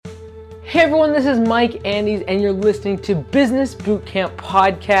Hey everyone, this is Mike Andes, and you're listening to Business Bootcamp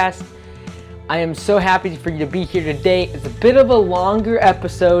Podcast. I am so happy for you to be here today. It's a bit of a longer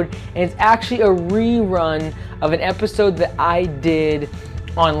episode, and it's actually a rerun of an episode that I did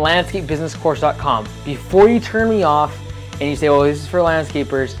on landscapebusinesscourse.com. Before you turn me off and you say, well, this is for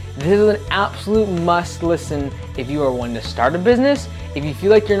landscapers, this is an absolute must listen if you are wanting to start a business, if you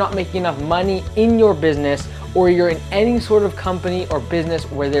feel like you're not making enough money in your business, or you're in any sort of company or business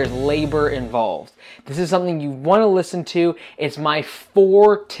where there's labor involved. This is something you want to listen to. It's my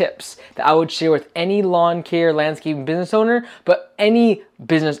 4 tips that I would share with any lawn care, landscaping business owner, but any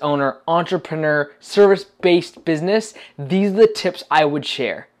business owner, entrepreneur, service-based business. These are the tips I would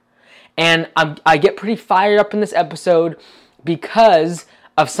share. And I get pretty fired up in this episode because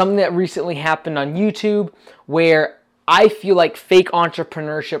of something that recently happened on YouTube where I feel like fake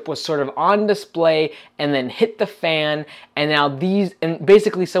entrepreneurship was sort of on display and then hit the fan, and now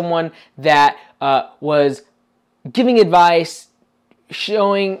basically someone that was giving advice,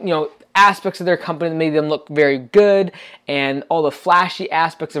 showing, aspects of their company that made them look very good and all the flashy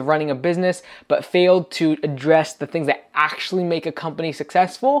aspects of running a business, but failed to address the things that actually make a company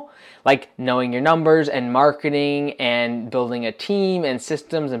successful, like knowing your numbers and marketing and building a team and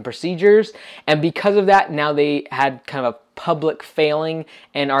systems and procedures. And because of that, now they had kind of a public failing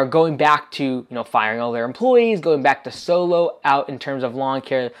and are going back to, firing all their employees, going back to solo out in terms of lawn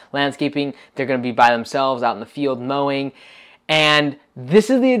care, landscaping. They're going to be by themselves out in the field mowing. And this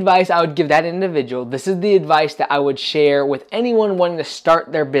is the advice I would give that individual. This is the advice that I would share with anyone wanting to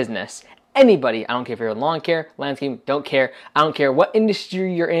start their business. Anybody. I don't care if you're in lawn care, landscaping, don't care. I don't care what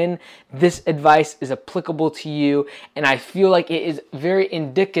industry you're in. This advice is applicable to you. And I feel like it is very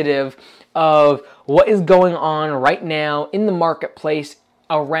indicative of what is going on right now in the marketplace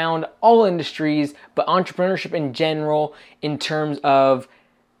around all industries, but entrepreneurship in general, in terms of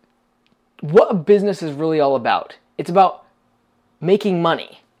what a business is really all about. It's about making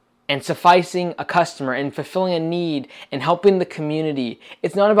money and sufficing a customer and fulfilling a need and helping the community.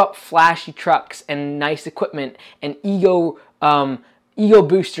 It's not about flashy trucks and nice equipment and ego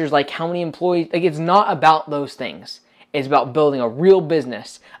boosters like how many employees. Like, it's not about those things. It's about building a real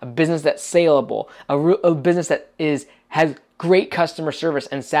business, a business that's saleable, a business that has great customer service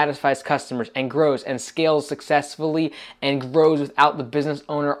and satisfies customers and grows and scales successfully and grows without the business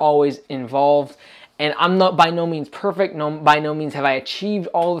owner always involved. And I'm not by no means perfect. By no means have I achieved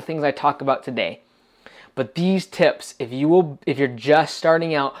all the things I talk about today. But these tips, if you're just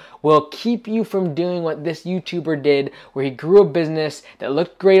starting out, will keep you from doing what this YouTuber did, where he grew a business that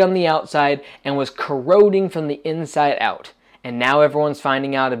looked great on the outside and was corroding from the inside out. And now everyone's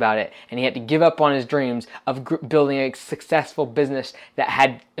finding out about it. And he had to give up on his dreams of building a successful business that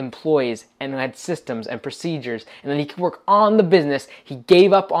had employees and had systems and procedures. And then he could work on the business. He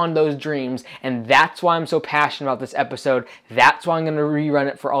gave up on those dreams. And that's why I'm so passionate about this episode. That's why I'm going to rerun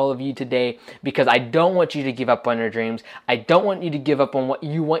it for all of you today. Because I don't want you to give up on your dreams. I don't want you to give up on what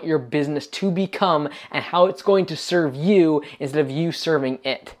you want your business to become and how it's going to serve you instead of you serving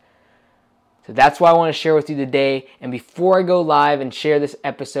it. So that's what I want to share with you today. And before I go live and share this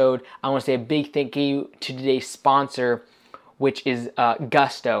episode, I want to say a big thank you to today's sponsor, which is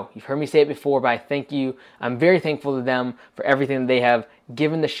Gusto. You've heard me say it before, but I thank you. I'm very thankful to them for everything that they have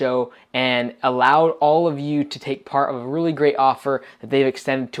given the show and allowed all of you to take part of a really great offer that they've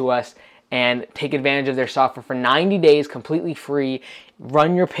extended to us and take advantage of their software for 90 days completely free.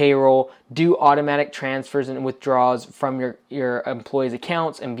 Run your payroll, do automatic transfers and withdrawals from your employees'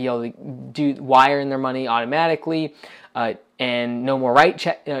 accounts and be able to wire in their money automatically, and no more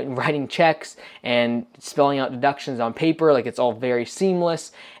writing checks and spelling out deductions on paper. Like, it's all very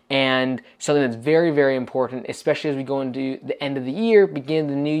seamless and something that's very, very important, especially as we go into the end of the year, beginning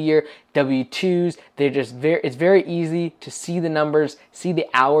of the new year. W-2s, it's very easy to see the numbers, see the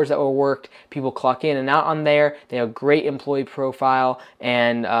hours that were worked. People clock in and out on there. They have a great employee profile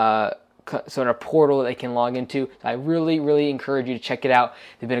and sort of portal that they can log into. So I really, really encourage you to check it out.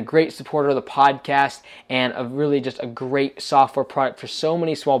 They've been a great supporter of the podcast and just a great software product for so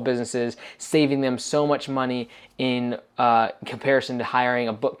many small businesses, saving them so much money in comparison to hiring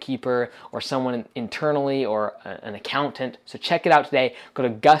a bookkeeper or someone internally or an accountant. So check it out today. Go to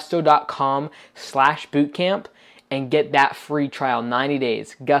gusto.com/bootcamp and get that free trial, 90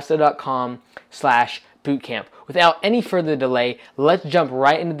 days. gusto.com/bootcamp. Without any further delay, let's jump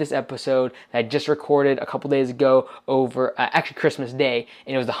right into this episode that I just recorded a couple days ago over actually Christmas Day,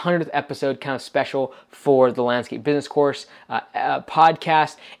 and it was the 100th episode, kind of special for the Landscape Business Course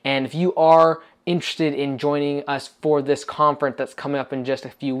podcast. And if you are interested in joining us for this conference that's coming up in just a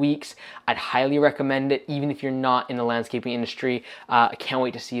few weeks, I'd highly recommend it, even if you're not in the landscaping industry. I can't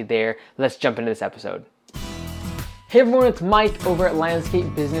wait to see you there. Let's jump into this episode. Hey everyone, it's Mike over at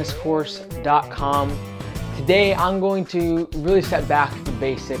landscapebusinesscourse.com. Today I'm going to really step back to the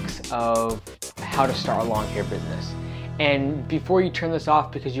basics of how to start a lawn care business. And before you turn this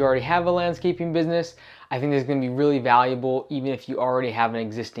off because you already have a landscaping business, I think this is going to be really valuable even if you already have an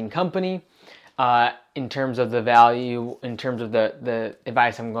existing company. In terms of the value, in terms of the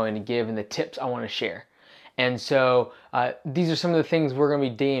advice I'm going to give and the tips I want to share. And so these are some of the things we're going to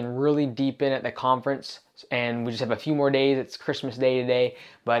be digging really deep in at the conference. And we just have a few more days. It's Christmas Day today.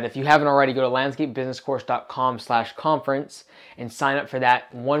 But if you haven't already, go to landscapebusinesscourse.com/conference and sign up for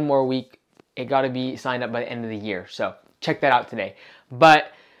that. One more week. It got to be signed up by the end of the year. So check that out today.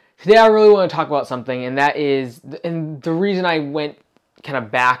 But today I really want to talk about something, and that is, and the reason I went kind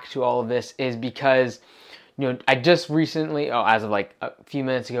of back to all of this is because, I just recently, as of like a few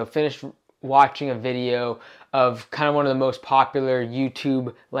minutes ago, finished watching a video of kind of one of the most popular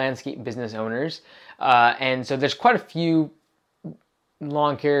YouTube landscape business owners. And so there's quite a few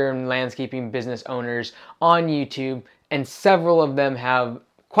lawn care and landscaping business owners on YouTube, and several of them have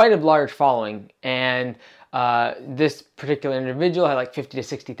quite a large following. And this particular individual had like 50 to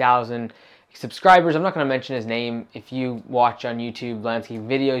 60,000 subscribers. I'm not going to mention his name. If you watch on YouTube landscape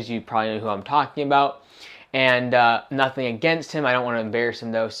videos, you probably know who I'm talking about. And nothing against him. I don't want to embarrass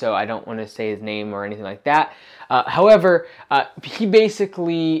him though, so I don't want to say his name or anything like that. However, he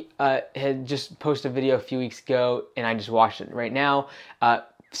basically had just posted a video a few weeks ago, and I just watched it right now,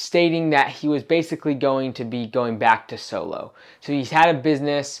 stating that he was basically going to be going back to solo. So he's had a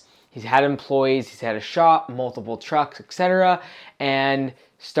business, he's had employees, he's had a shop, multiple trucks, etc. And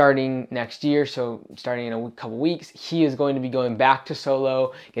starting next year, so starting in a couple weeks, he is going to be going back to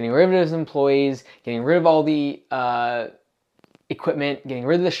solo, getting rid of his employees, getting rid of all the equipment, getting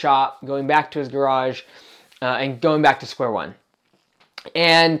rid of the shop, going back to his garage, and going back to square one.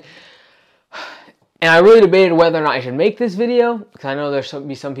 And I really debated whether or not I should make this video, because I know there's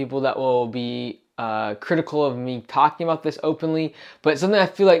be some people that will be critical of me talking about this openly, but something I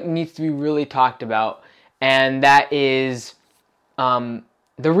feel like needs to be really talked about, and that is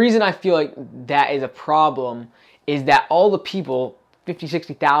the reason I feel like that is a problem is that all the people, 50,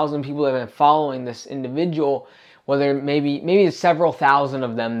 60,000 people that have been following this individual, whether maybe several thousand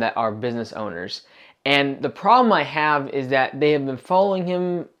of them that are business owners. And the problem I have is that they have been following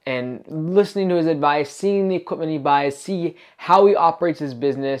him and listening to his advice, seeing the equipment he buys, see how he operates his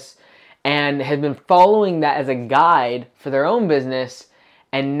business, and have been following that as a guide for their own business.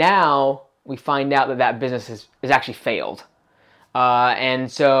 And now we find out that that business is actually failed.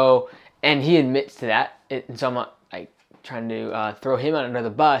 And he admits to that. And so I'm not like trying to throw him under the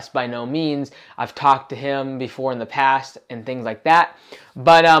bus, by no means. I've talked to him before in the past and things like that.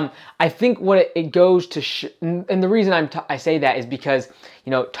 But I think what it goes to, and the reason I say that is because,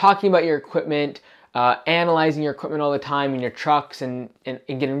 talking about your equipment, analyzing your equipment all the time in your trucks and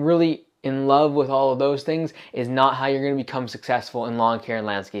getting really in love with all of those things is not how you're going to become successful in lawn care and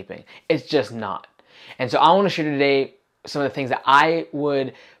landscaping. It's just not. And so I want to share today some of the things that I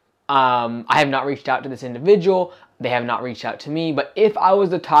would, I have not reached out to this individual, they have not reached out to me, but if I was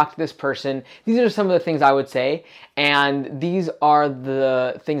to talk to this person, these are some of the things I would say, and these are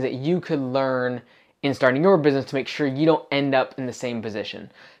the things that you could learn in starting your business to make sure you don't end up in the same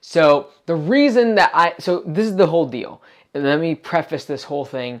position. So the reason that so this is the whole deal. And let me preface this whole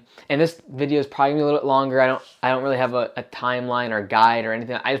thing, and this video is probably gonna be a little bit longer. I don't really have a timeline or guide or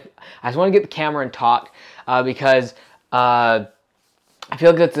anything. I just want to get the camera and talk because I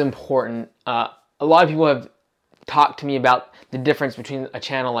feel like that's important. A lot of people have talked to me about the difference between a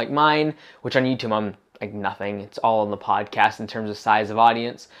channel like mine, which on YouTube I'm like nothing. It's all on the podcast in terms of size of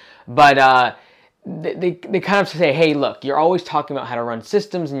audience. But they kind of say, hey, look, you're always talking about how to run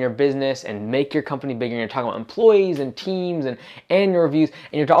systems in your business and make your company bigger. And you're talking about employees and teams and annual reviews.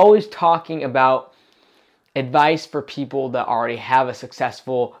 And you're always talking about advice for people that already have a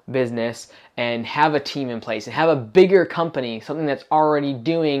successful business and have a team in place and have a bigger company, something that's already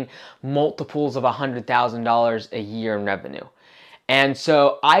doing multiples of $100,000 a year in revenue. And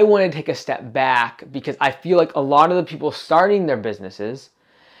so I want to take a step back because I feel like a lot of the people starting their businesses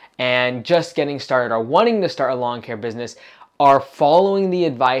and just getting started or wanting to start a lawn care business are following the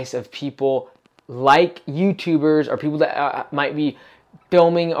advice of people like YouTubers or people that might be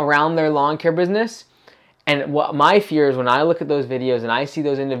filming around their lawn care business. And what my fear is when I look at those videos and I see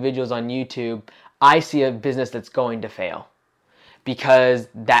those individuals on YouTube, I see a business that's going to fail because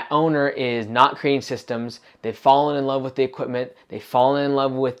that owner is not creating systems. They've fallen in love with the equipment. They've fallen in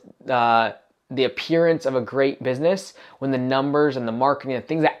love with the appearance of a great business when the numbers and the marketing and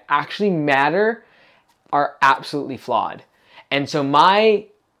things that actually matter are absolutely flawed. And so my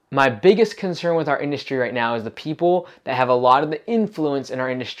biggest concern with our industry right now is the people that have a lot of the influence in our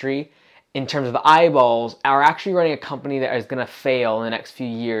industry in terms of the eyeballs are actually running a company that is going to fail in the next few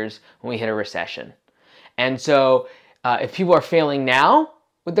years when we hit a recession. And so if people are failing now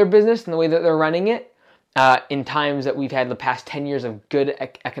with their business and the way that they're running it, in times that we've had the past 10 years of good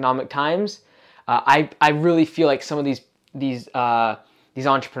economic times, I really feel like some of these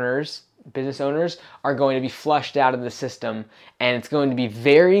entrepreneurs, business owners, are going to be flushed out of the system, and it's going to be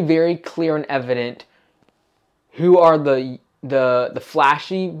very, very clear and evident who are the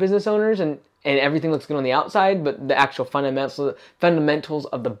flashy business owners and everything looks good on the outside, but the actual fundamentals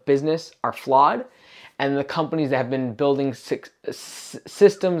of the business are flawed, and the companies that have been building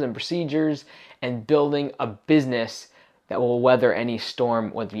systems and procedures and building a business that will weather any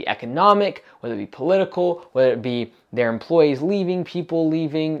storm, whether it be economic, whether it be political, whether it be their employees leaving, people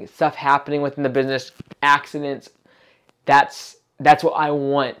leaving, stuff happening within the business, accidents. That's what I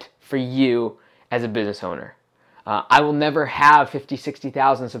want for you as a business owner. I will never have 50,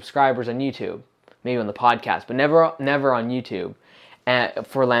 60,000 subscribers on YouTube, maybe on the podcast, but never on YouTube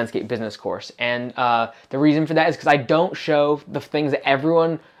for Landscape Business Course. And the reason for that is because I don't show the things that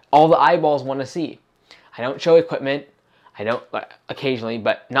all the eyeballs want to see. I don't show equipment. I don't, occasionally,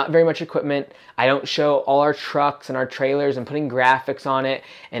 but not very much equipment. I don't show all our trucks and our trailers and putting graphics on it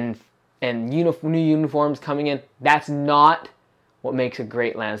and new uniforms coming in. That's not what makes a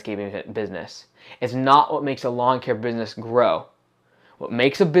great landscaping business. It's not what makes a lawn care business grow. What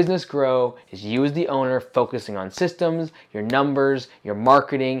makes a business grow is you as the owner focusing on systems, your numbers, your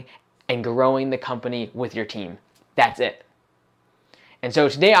marketing, and growing the company with your team. That's it. And so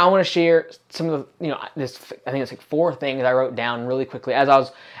today I want to share some of the, I think it's like 4 things I wrote down really quickly as I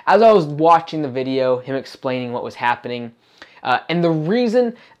was watching the video, him explaining what was happening. And the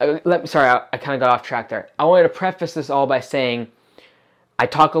reason, I kind of got off track there. I wanted to preface this all by saying I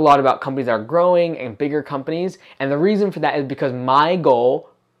talk a lot about companies that are growing and bigger companies. And the reason for that is because my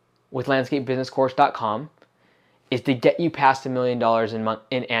goal with LandscapeBusinessCourse.com is to get you past $1 million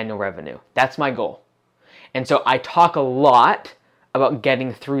in annual revenue. That's my goal. And so I talk a lot about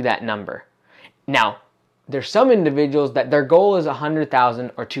getting through that number. Now, there's some individuals that their goal is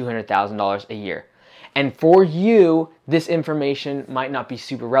 $100,000 or $200,000 a year. And for you, this information might not be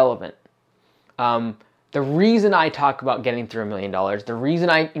super relevant. The reason I talk about getting through $1 million, the reason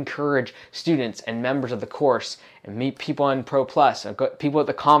I encourage students and members of the course and meet people on Pro Plus, people at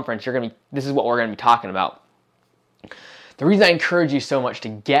the conference, this is what we're going to be talking about. The reason I encourage you so much to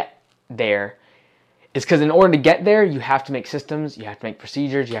get there is because in order to get there, you have to make systems, you have to make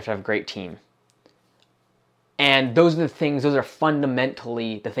procedures, you have to have a great team. And those are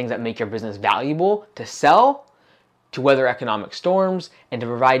fundamentally the things that make your business valuable to sell, to weather economic storms, and to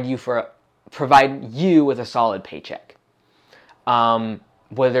provide you with a solid paycheck.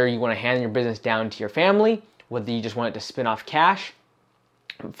 Whether you want to hand your business down to your family, whether you just want it to spin off cash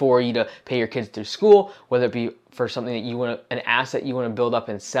for you to pay your kids through school, whether it be for something that an asset you want to build up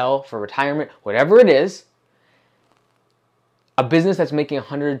and sell for retirement, whatever it is, a business that's making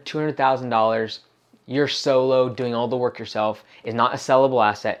 $100,000, $200,000, you're solo doing all the work yourself, is not a sellable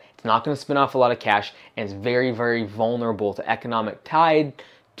asset. It's not going to spin off a lot of cash, and it's very, very vulnerable to economic tide,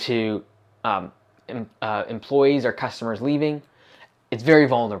 to employees or customers leaving. It's very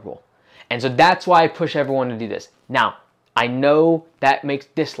vulnerable. And so that's why I push everyone to do this. Now, I know that makes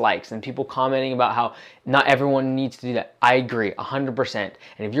dislikes and people commenting about how not everyone needs to do that. I agree 100%. And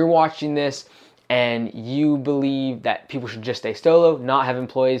if you're watching this and you believe that people should just stay solo, not have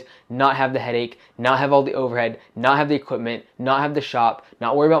employees, not have the headache, not have all the overhead, not have the equipment, not have the shop,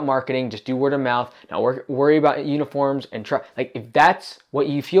 not worry about marketing, just do word of mouth, not worry about uniforms and if that's what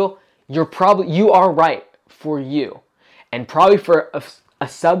you feel, you are right for you. And probably for a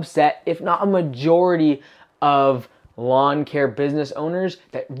subset, if not a majority of lawn care business owners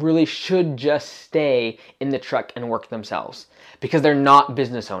that really should just stay in the truck and work themselves because they're not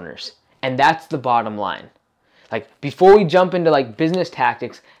business owners. And that's the bottom line. Before we jump into business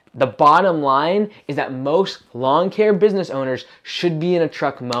tactics, the bottom line is that most lawn care business owners should be in a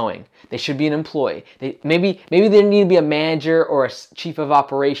truck mowing. They should be an employee. Maybe they need to be a manager or a chief of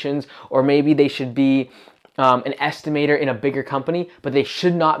operations, or maybe they should be an estimator in a bigger company, but they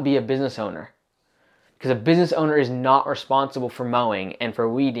should not be a business owner. Because a business owner is not responsible for mowing and for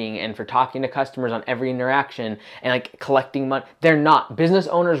weeding and for talking to customers on every interaction and collecting money. They're not. Business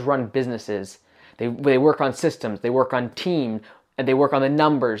owners run businesses. They work on systems. They work on team. And they work on the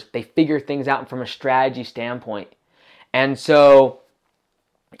numbers. They figure things out from a strategy standpoint. And so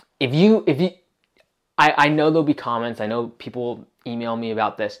if I know there'll be comments. I know people email me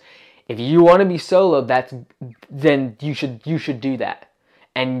about this. If you want to be solo, then you should do that,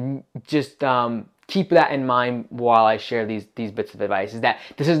 and just keep that in mind while I share these bits of advice. Is that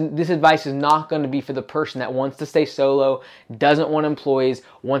this advice is not going to be for the person that wants to stay solo, doesn't want employees,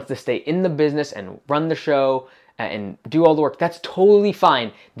 wants to stay in the business and run the show and do all the work. That's totally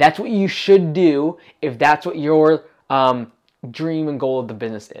fine. That's what you should do if that's what your dream and goal of the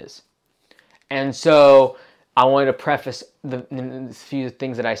business is. And so I wanted to preface the few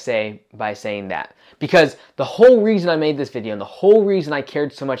things that I say by saying that. Because the whole reason I made this video and the whole reason I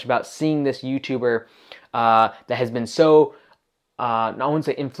cared so much about seeing this YouTuber that has been so, I wouldn't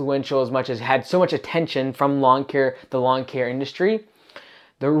say influential as much as had so much attention from the lawn care industry,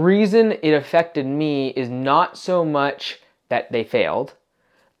 the reason it affected me is not so much that they failed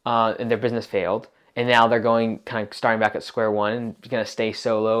and their business failed, and now they're starting back at square one and going to stay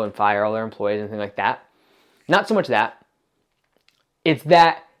solo and fire all their employees and things like that. Not so much that. It's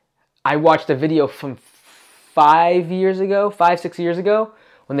that I watched a video from 5, 6 years ago,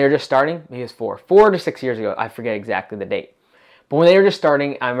 when they were just starting. Maybe it was 4 to 6 years ago. I forget exactly the date. But when they were just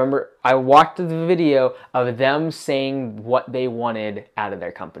starting, I remember I watched the video of them saying what they wanted out of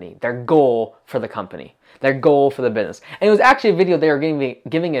their company, their goal for the company, their goal for the business. And it was actually a video they were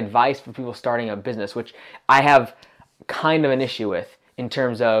giving advice for people starting a business, which I have kind of an issue with in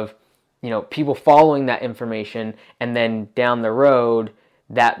terms of, people following that information, and then down the road,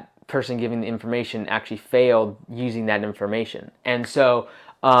 that person giving the information actually failed using that information. And so,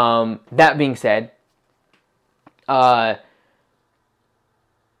 that being said, I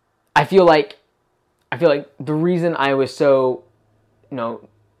feel like the reason I was so,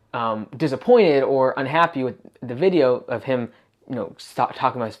 disappointed or unhappy with the video of him,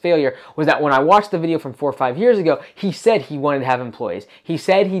 talking about his failure, was that when I watched the video from 4 or 5 years ago, he said he wanted to have employees. He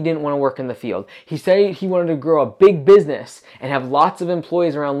said he didn't want to work in the field. He said he wanted to grow a big business and have lots of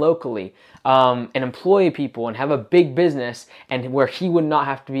employees around locally, and employ people and have a big business, and where he would not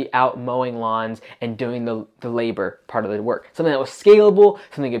have to be out mowing lawns and doing the labor part of the work. Something that was scalable,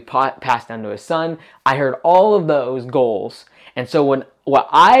 something he could pass down to his son. I heard all of those goals. And so what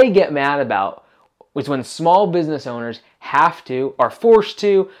I get mad about was when small business owners have to, are forced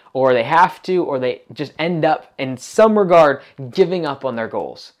to, or they just end up in some regard giving up on their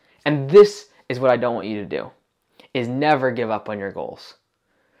goals. And this is what I don't want you to do, is never give up on your goals.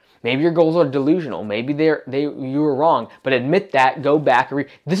 Maybe your goals are delusional. Maybe you were wrong, but admit that, go back.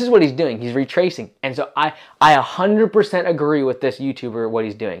 This is what he's doing. He's retracing. And so I 100% agree with this YouTuber, what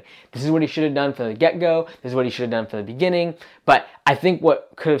he's doing. This is what he should have done from the get-go. This is what he should have done from the beginning. But I think what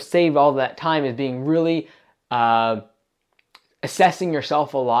could have saved all that time is being really assessing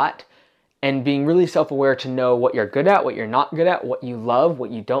yourself a lot and being really self-aware to know what you're good at, what you're not good at, what you love, what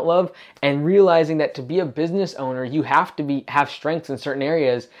you don't love, and realizing that to be a business owner, you have to have strengths in certain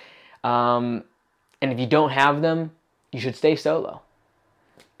areas. And if you don't have them, you should stay solo.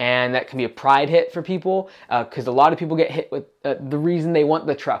 And that can be a pride hit for people, because a lot of people get hit with the reason they want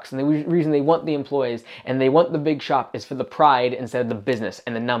the trucks and the reason they want the employees and they want the big shop is for the pride instead of the business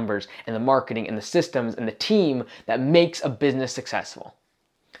and the numbers and the marketing and the systems and the team that makes a business successful.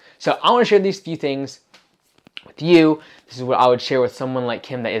 So I want to share these few things with you. This is what I would share with someone like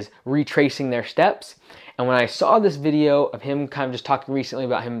him that is retracing their steps. And when I saw this video of him kind of just talking recently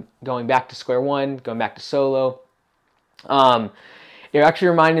about him going back to square one, going back to solo, it actually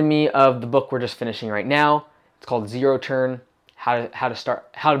reminded me of the book we're just finishing right now. It's called Zero Turn, how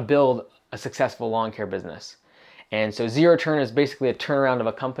to build a successful lawn care business. And so Zero Turn is basically a turnaround of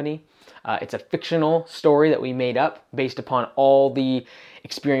a company. It's a fictional story that we made up based upon all the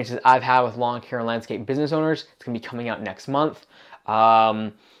experiences I've had with lawn care and landscape business owners. It's going to be coming out next month.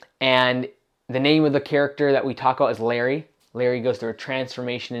 And the name of the character that we talk about is Larry. Larry goes through a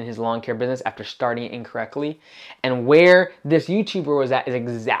transformation in his lawn care business after starting it incorrectly. And where this YouTuber was at is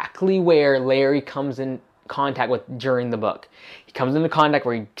exactly where Larry comes in contact with during the book. He comes into contact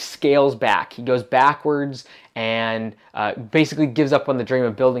where he scales back. He goes backwards and basically gives up on the dream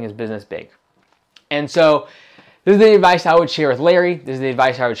of building his business big. And so this is the advice I would share with Larry. This is the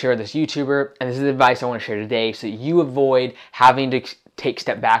advice I would share with this YouTuber. And this is the advice I want to share today so that you avoid having to take a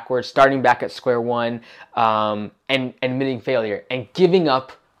step backwards, starting back at square one, and admitting failure and giving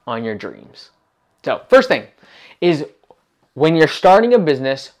up on your dreams. So first thing is, when you're starting a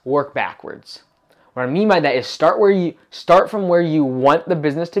business, work backwards. What I mean by that is start from where you want the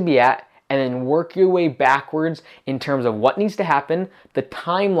business to be at, and then work your way backwards in terms of what needs to happen, the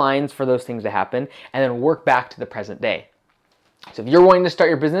timelines for those things to happen, and then work back to the present day. So if you're wanting to start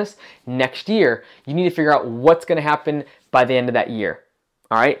your business next year, you need to figure out what's going to happen by the end of that year.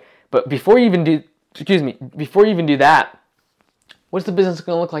 All right? But before you even excuse me, before you even do that, what's the business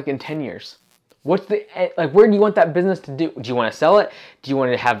going to look like in 10 years? What's the, like, where do you want that business to do? Do you want to sell it? Do you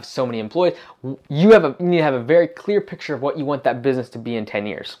want to have so many employees? You need to have a very clear picture of what you want that business to be in 10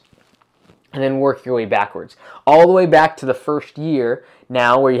 years. And then work your way backwards. All the way back to the first year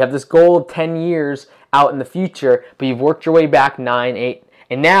now, where you have this goal of 10 years out in the future, but you've worked your way back 9, 8,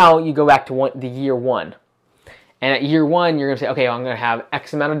 and now you go back to the year 1. And at year 1, you're going to say, okay, I'm going to have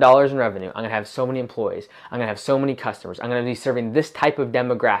X amount of dollars in revenue. I'm going to have so many employees. I'm going to have so many customers. I'm going to be serving this type of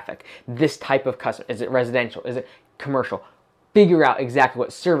demographic, this type of customer. Is it residential? Is it commercial? Figure out exactly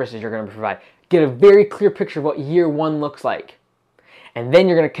what services you're going to provide. Get a very clear picture of what year 1 looks like. And then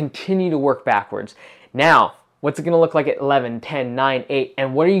you're going to continue to work backwards. Now, what's it going to look like at 11, 10, 9, 8?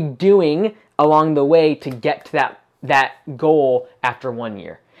 And what are you doing along the way to get to that goal after 1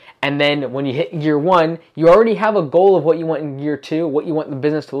 year? And then when you hit year 1, you already have a goal of what you want in year 2, what you want the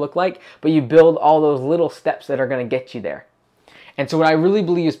business to look like, but you build all those little steps that are going to get you there. And so what I really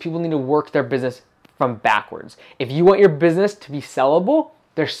believe is people need to work their business from backwards. If you want your business to be sellable,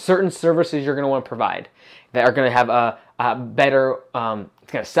 there's certain services you're going to want to provide that are going to have a better,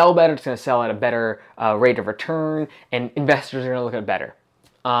 it's going to sell better, it's going to sell at a better rate of return, and investors are going to look at it better.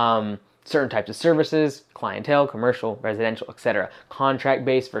 Certain types of services, clientele, commercial, residential, etc.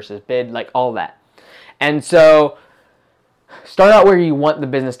 Contract-based versus bid, like all that. And so start out where you want the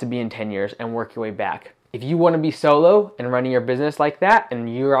business to be in 10 years and work your way back. If you want to be solo and running your business like that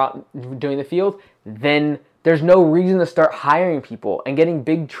and you're out doing the field, then there's no reason to start hiring people and getting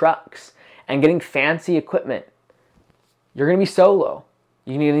big trucks and getting fancy equipment. You're going to be solo.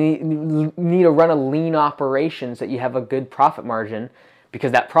 You need to run a lean operation so that you have a good profit margin,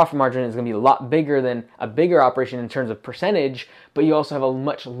 because that profit margin is going to be a lot bigger than a bigger operation in terms of percentage, but you also have a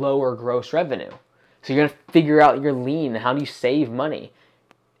much lower gross revenue. So you're going to figure out your lean. How do you save money?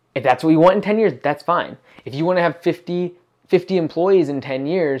 If that's what you want in 10 years, that's fine. If you want to have 50 employees in 10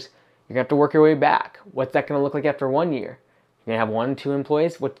 years, you're going to have to work your way back. What's that going to look like after 1 year? You're going to have 1, 2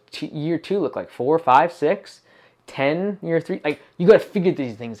 employees. What year 2 look like? 4, 5, 6, 10, year 3? Like, you got to figure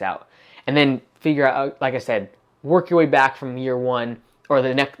these things out. And then figure out, like I said, work your way back from year 1 or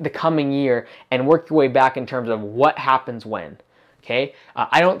the coming year, and work your way back in terms of what happens when. Okay,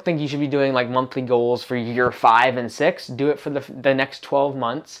 I don't think you should be doing like monthly goals for year 5 and 6. Do it for the next 12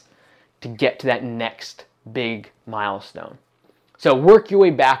 months to get to that next big milestone. So work your way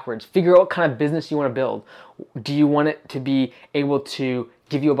backwards. Figure out what kind of business you want to build. Do you want it to be able to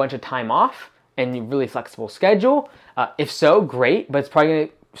give you a bunch of time off and a really flexible schedule? If so, great, but it's probably going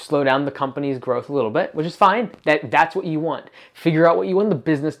to slow down the company's growth a little bit, which is fine. That's what you want. Figure out what you want the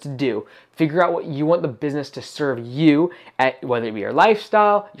business to do. Figure out what you want the business to serve you at, whether it be your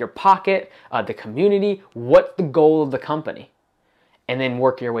lifestyle, your pocket, the community. What's the goal of the company? And then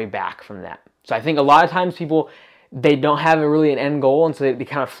work your way back from that. So I think a lot of times people, they don't have really an end goal, and so they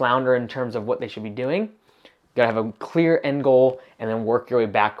kind of flounder in terms of what they should be doing. You gotta have a clear end goal and then work your way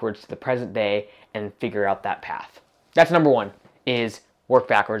backwards to the present day and figure out that path. That's number 1, is work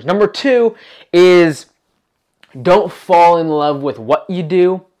backwards. Number 2 is don't fall in love with what you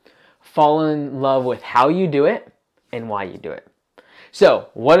do. Fall in love with how you do it and why you do it. So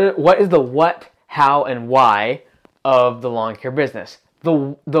what is the what, how, and why of the lawn care business?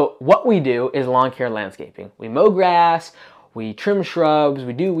 The what we do is lawn care landscaping. We mow grass, we trim shrubs,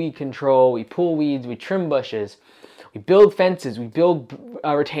 we do weed control, we pull weeds, we trim bushes, we build fences, we build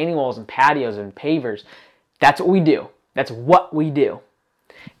retaining walls and patios and pavers. That's what we do. That's what we do.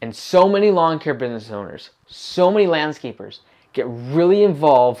 And so many lawn care business owners, so many landscapers get really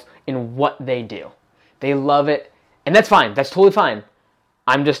involved in what they do. They love it, and that's fine. That's totally fine.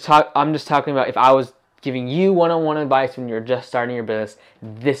 I'm just talking about if I was giving you one-on-one advice when you're just starting your business,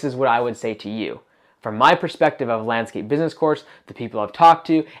 this is what I would say to you. From my perspective of landscape business course, the people I've talked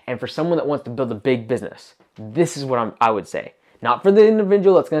to, and for someone that wants to build a big business, this is what I would say. Not for the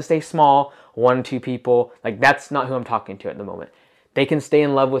individual that's going to stay small, 1, 2 people. Like, that's not who I'm talking to at the moment. They can stay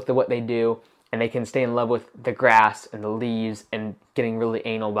in love with what they do, and they can stay in love with the grass and the leaves and getting really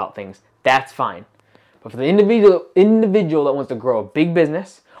anal about things. That's fine. But for the individual that wants to grow a big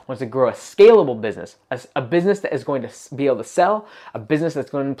business, wants to grow a scalable business, a business that is going to be able to sell, a business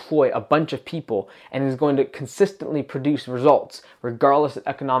that's going to employ a bunch of people and is going to consistently produce results regardless of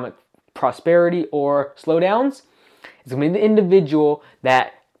economic prosperity or slowdowns, it's going to be the individual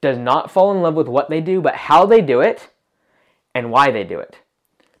that does not fall in love with what they do, but how they do it and why they do it.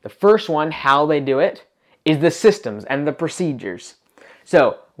 The first one, how they do it, is the systems and the procedures.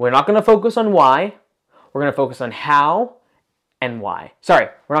 So we're not going to focus on why. We're going to focus on how and why. Sorry,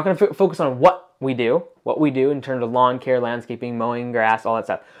 we're not going to focus on what we do in terms of lawn care, landscaping, mowing grass, all that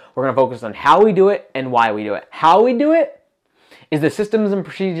stuff. We're going to focus on how we do it and why we do it. How we do it is the systems and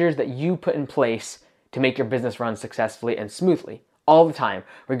procedures that you put in place to make your business run successfully and smoothly all the time,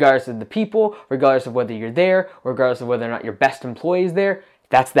 regardless of the people, regardless of whether you're there, regardless of whether or not your best employee is there.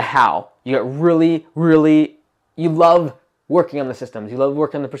 That's the how. You get you love working on the systems. You love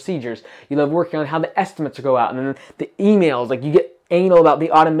working on the procedures. You love working on how the estimates go out. And then the emails, like you get anal about the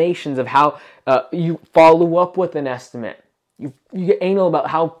automations of how you follow up with an estimate. You get anal about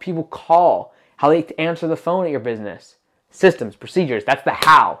how people call, how they answer the phone at your business. Systems, procedures, that's the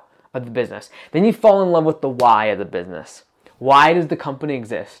how of the business. Then you fall in love with the why of the business. Why does the company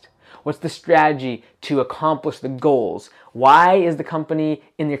exist? What's the strategy to accomplish the goals? Why is the company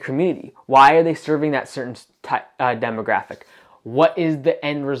in your community? Why are they serving that certain demographic? What is the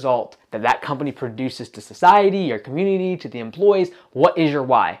end result that that company produces to society, your community, to the employees? What is your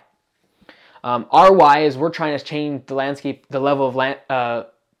why? Our why is we're trying to change the landscape, we're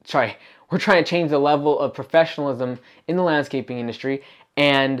trying to change the level of professionalism in the landscaping industry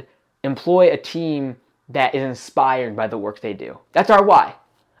and employ a team that is inspired by the work they do. That's our why.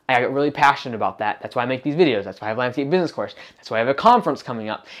 I get really passionate about that. That's why I make these videos. That's why I have a landscape business course. That's why I have a conference coming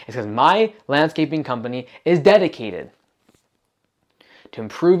up. It's because my landscaping company is dedicated to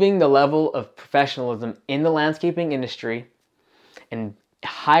improving the level of professionalism in the landscaping industry and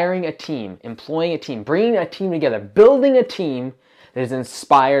hiring a team, employing a team, bringing a team together, building a team that is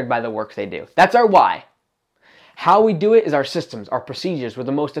inspired by the work they do. That's our why. How we do it is our systems, our procedures. We're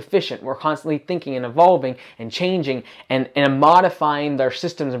the most efficient. We're constantly thinking and evolving and changing and modifying their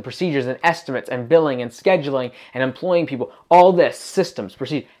systems and procedures and estimates and billing and scheduling and employing people. All this, systems,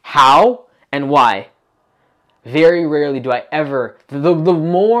 procedures. How and why. Very rarely do I ever, the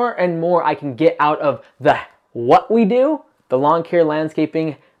more and more I can get out of the what we do, the lawn care,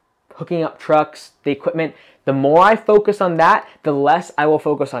 landscaping, hooking up trucks, the equipment, the more I focus on that, the less I will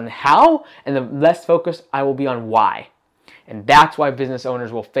focus on how, and the less focus I will be on why. And that's why business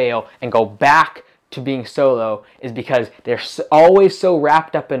owners will fail and go back to being solo, is because they're always so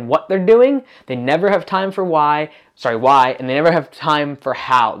wrapped up in what they're doing, they never have time for why, and they never have time for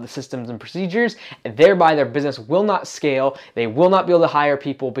how, the systems and procedures, and thereby their business will not scale, they will not be able to hire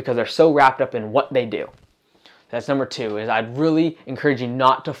people because they're so wrapped up in what they do. That's number 2, is I'd really encourage you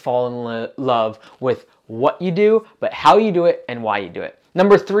not to fall in love with what you do, but how you do it and why you do it.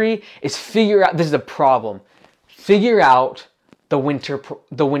 Number 3 is figure out, this is a problem, figure out the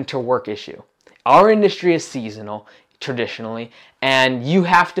winter work issue. Our industry is seasonal, traditionally, and you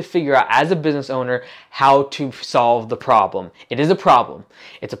have to figure out as a business owner how to solve the problem. It is a problem.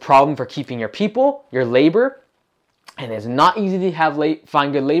 It's a problem for keeping your people, your labor, and it's not easy to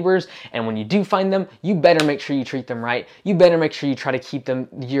find good laborers, and when you do find them, you better make sure you treat them right. You better make sure you try to keep them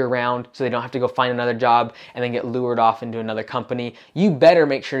year-round so they don't have to go find another job and then get lured off into another company. You better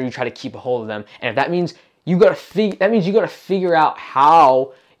make sure you try to keep a hold of them, and if that means you got to figure out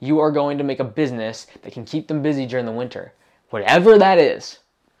how you are going to make a business that can keep them busy during the winter, whatever that is.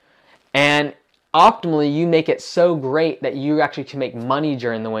 And optimally, you make it so great that you actually can make money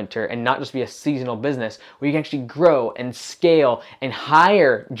during the winter and not just be a seasonal business where you can actually grow and scale and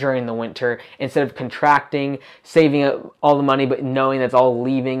hire during the winter instead of contracting, saving up all the money, but knowing that's all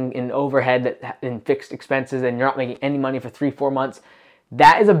leaving in overhead and fixed expenses and you're not making any money for 3-4 months.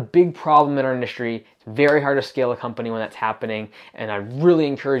 That is a big problem in our industry. It's very hard to scale a company when that's happening. And I really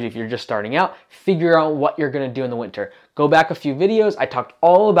encourage you, if you're just starting out, figure out what you're going to do in the winter. Go back a few videos. I talked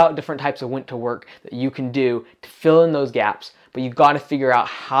all about different types of winter work that you can do to fill in those gaps. But you've got to figure out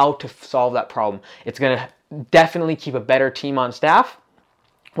how to solve that problem. It's going to definitely keep a better team on staff,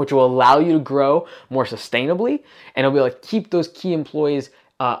 which will allow you to grow more sustainably. And it'll be able to keep those key employees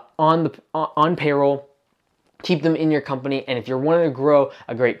on payroll, keep them in your company. And if you're wanting to grow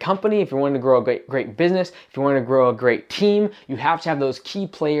a great company, if you're wanting to grow a great business, if you want to grow a great team, you have to have those key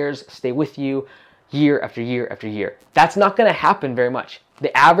players stay with you year after year after year. That's not going to happen very much.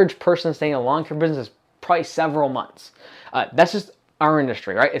 The average person staying in a lawn care business is probably several months. That's just our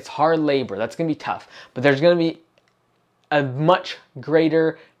industry, right? It's hard labor. That's going to be tough. But there's going to be a much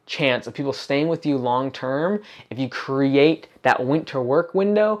greater chance of people staying with you long term if you create that winter work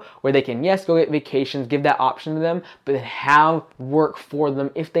window where they can, yes, go get vacations, give that option to them, but then have work for them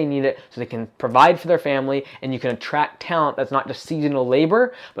if they need it so they can provide for their family, and you can attract talent that's not just seasonal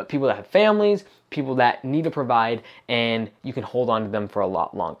labor, but people that have families, people that need to provide, and you can hold on to them for a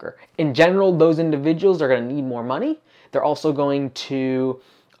lot longer. In general, those individuals are going to need more money. They're also going to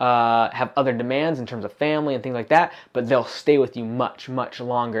have other demands in terms of family and things like that, but they'll stay with you much, much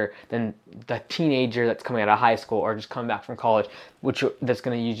longer than the teenager that's coming out of high school or just coming back from college, that's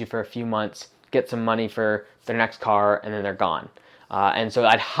going to use you for a few months, get some money for their next car, and then they're gone. And so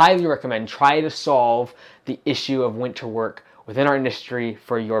I'd highly recommend try to solve the issue of winter work within our industry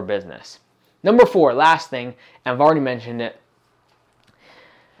for your business. Number 4, last thing, and I've already mentioned it.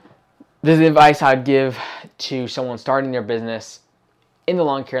 This is the advice I'd give to someone starting their business in the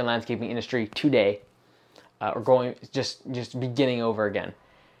lawn care and landscaping industry today, or going just beginning over again.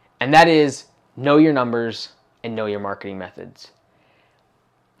 And that is know your numbers and know your marketing methods.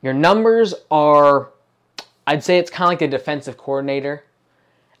 Your numbers are, I'd say it's kind of like a defensive coordinator,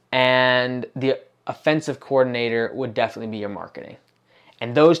 and the offensive coordinator would definitely be your marketing.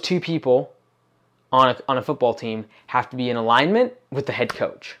 And those two people on a football team have to be in alignment with the head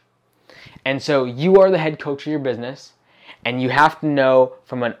coach. And so you are the head coach of your business, and you have to know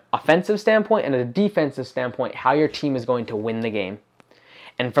from an offensive standpoint and a defensive standpoint how your team is going to win the game.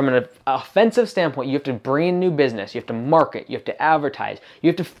 And from an offensive standpoint, you have to bring in new business, you have to market, you have to advertise, you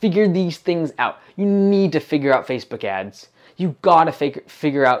have to figure these things out. You need to figure out Facebook ads. You gotta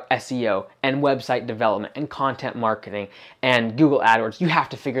figure out SEO and website development and content marketing and Google AdWords. You have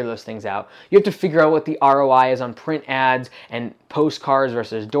to figure those things out. You have to figure out what the ROI is on print ads and postcards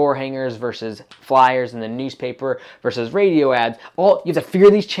versus door hangers versus flyers in the newspaper versus radio ads. You have to figure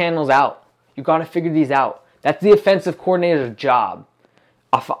these channels out. You gotta figure these out. That's the offensive coordinator's job.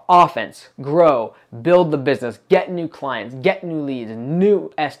 Offense, grow, build the business, get new clients, get new leads, new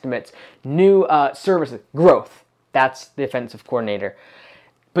estimates, new services, growth. That's the offensive coordinator.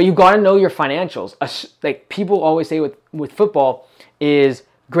 But you got to know your financials. Like people always say with football is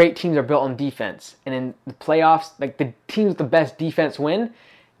great teams are built on defense. And in the playoffs, like the teams with the best defense win.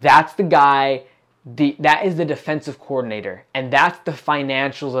 That's the guy, that is the defensive coordinator. And that's the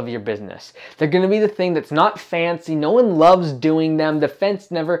financials of your business. They're going to be the thing that's not fancy. No one loves doing them.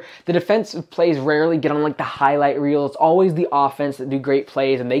 The defensive plays rarely get on like the highlight reel. It's always the offense that do great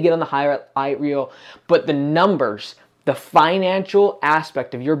plays and they get on the highlight reel. But the numbers, the financial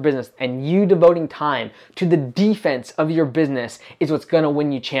aspect of your business and you devoting time to the defense of your business is what's going to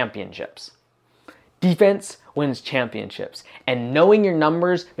win you championships. Defense wins championships. And knowing your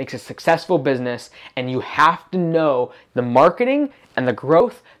numbers makes a successful business, and you have to know the marketing and the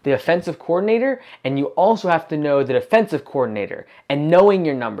growth, the offensive coordinator, and you also have to know the defensive coordinator, and knowing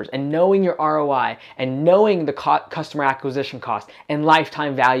your numbers and knowing your ROI and knowing the customer acquisition cost and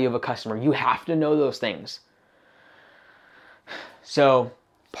lifetime value of a customer. You have to know those things. So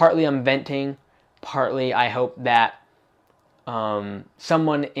partly I'm venting, partly I hope that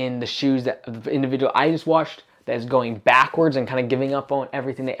someone in the shoes of the individual I just watched that is going backwards and kind of giving up on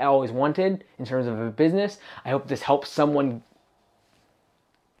everything they always wanted in terms of a business. I hope this helps someone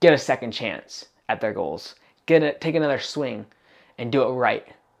get a second chance at their goals. Take another swing and do it right.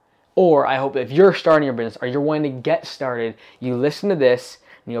 Or I hope if you're starting your business or you're wanting to get started, you listen to this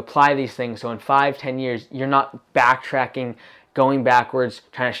and you apply these things. So in 5-10 years, you're not backtracking, going backwards,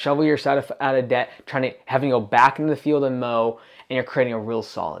 trying to shovel yourself out of debt, having to go back into the field and mow, and you're creating a real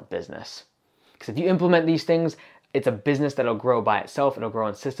solid business. Because if you implement these things, it's a business that'll grow by itself. It'll grow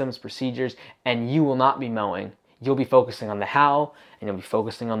in systems, procedures, and you will not be mowing. You'll be focusing on the how, and you'll be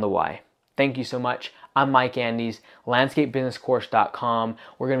focusing on the why. Thank you so much. I'm Mike Andes, landscapebusinesscourse.com.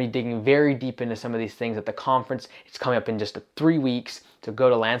 We're going to be digging very deep into some of these things at the conference. It's coming up in just 3 weeks. So go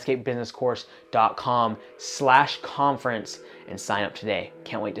to landscapebusinesscourse.com/conference and sign up today.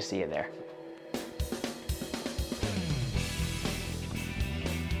 Can't wait to see you there.